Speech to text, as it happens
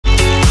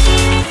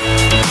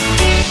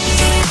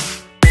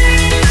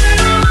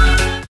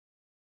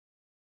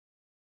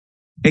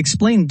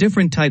Explain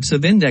different types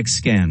of index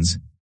scans.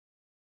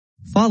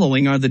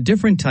 Following are the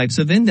different types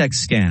of index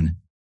scan.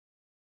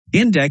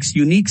 Index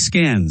unique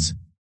scans.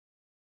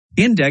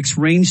 Index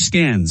range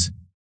scans.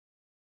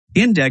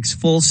 Index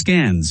full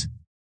scans.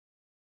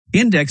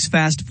 Index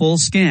fast full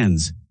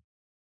scans.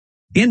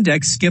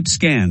 Index skip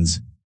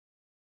scans.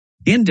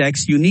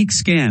 Index unique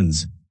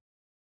scans.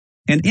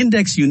 An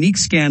index unique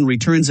scan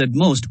returns at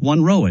most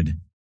one ROID.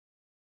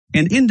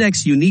 An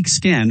index unique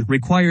scan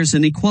requires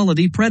an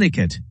equality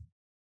predicate.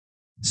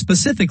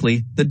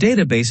 Specifically, the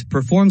database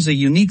performs a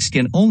unique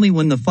scan only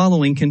when the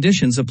following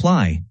conditions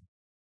apply.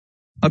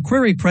 A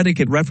query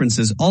predicate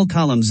references all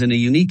columns in a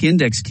unique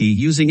index key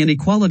using an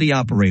equality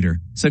operator,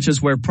 such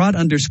as where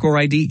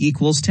prod_id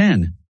equals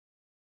 10.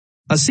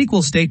 A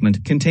SQL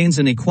statement contains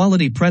an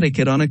equality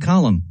predicate on a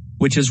column,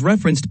 which is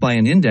referenced by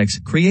an index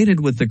created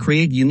with the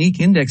create unique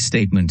index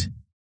statement.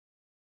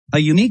 A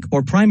unique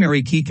or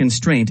primary key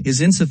constraint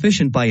is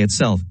insufficient by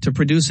itself to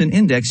produce an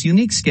index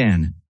unique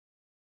scan.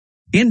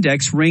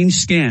 Index range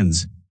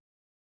scans.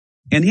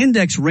 An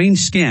index range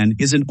scan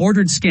is an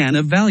ordered scan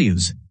of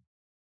values.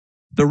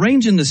 The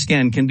range in the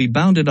scan can be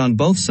bounded on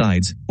both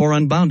sides, or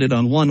unbounded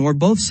on one or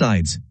both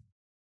sides.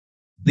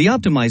 The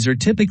optimizer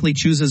typically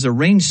chooses a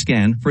range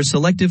scan for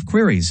selective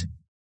queries.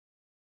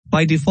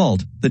 By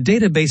default, the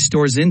database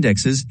stores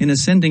indexes in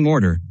ascending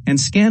order, and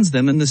scans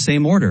them in the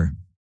same order.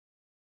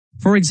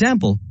 For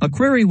example, a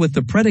query with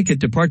the predicate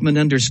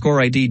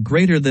department_ID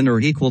greater than or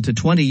equal to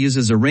 20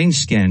 uses a range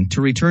scan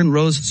to return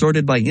rows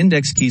sorted by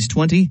index keys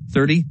 20,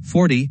 30,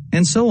 40,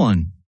 and so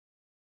on.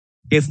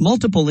 If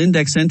multiple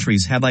index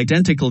entries have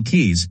identical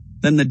keys,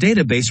 then the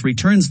database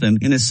returns them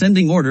in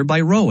ascending order by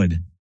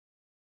ROID.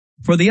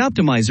 For the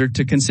optimizer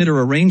to consider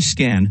a range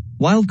scan,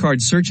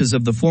 wildcard searches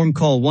of the form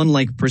call one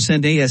like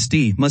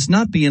 %ASD must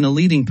not be in a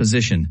leading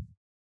position.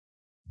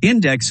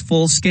 Index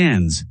full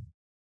scans.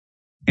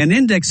 An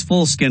index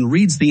full scan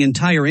reads the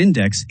entire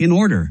index in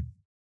order.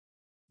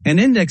 An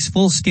index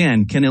full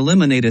scan can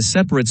eliminate a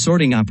separate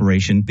sorting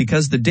operation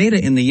because the data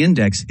in the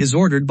index is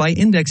ordered by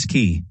index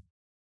key.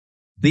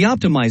 The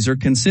optimizer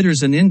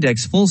considers an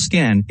index full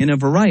scan in a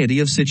variety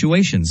of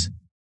situations.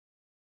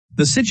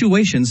 The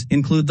situations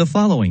include the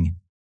following.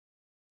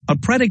 A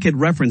predicate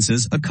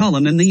references a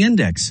column in the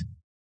index.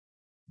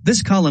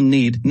 This column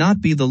need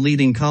not be the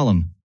leading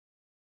column.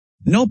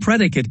 No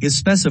predicate is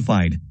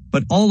specified,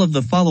 but all of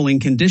the following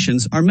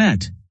conditions are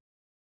met.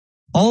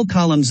 All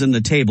columns in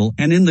the table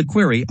and in the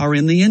query are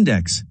in the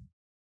index.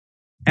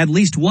 At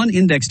least one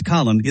indexed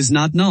column is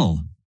not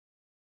null.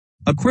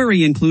 A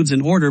query includes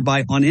an order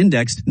by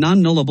unindexed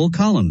non-nullable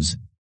columns.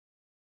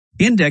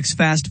 Index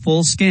fast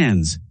full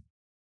scans.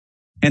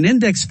 An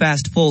index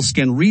fast full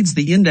scan reads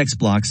the index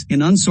blocks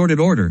in unsorted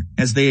order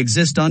as they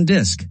exist on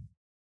disk.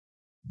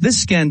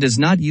 This scan does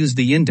not use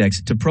the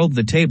index to probe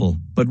the table,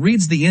 but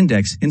reads the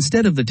index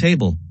instead of the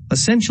table,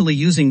 essentially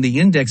using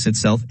the index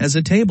itself as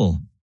a table.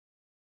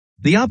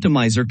 The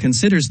optimizer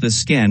considers this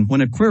scan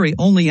when a query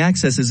only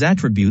accesses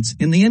attributes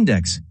in the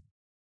index.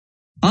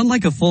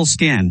 Unlike a full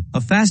scan, a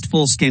fast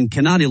full scan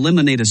cannot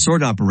eliminate a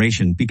sort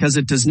operation because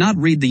it does not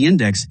read the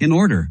index in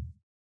order.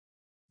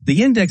 The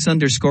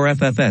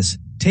index_FFS,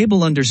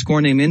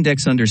 table_name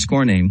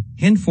index_name,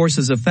 hint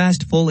forces a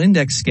fast full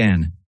index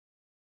scan.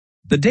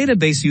 The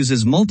database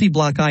uses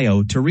multi-block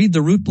I/O to read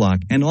the root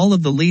block and all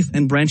of the leaf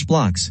and branch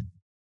blocks.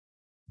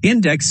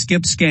 Index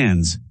skip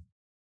scans.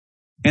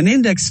 An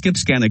index skip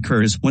scan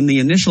occurs when the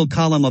initial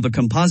column of a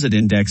composite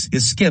index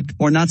is skipped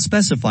or not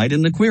specified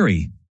in the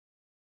query.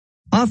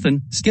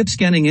 Often, skip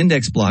scanning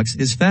index blocks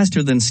is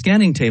faster than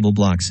scanning table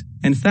blocks,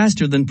 and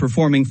faster than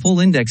performing full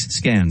index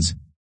scans.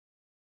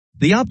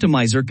 The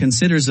optimizer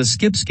considers a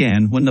skip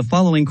scan when the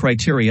following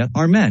criteria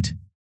are met.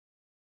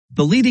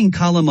 The leading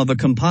column of a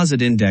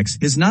composite index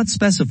is not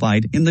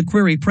specified in the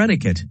query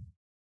predicate.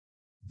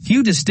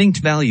 Few distinct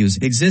values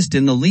exist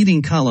in the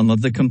leading column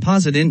of the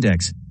composite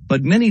index,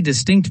 but many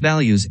distinct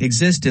values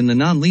exist in the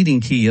non-leading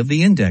key of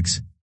the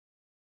index.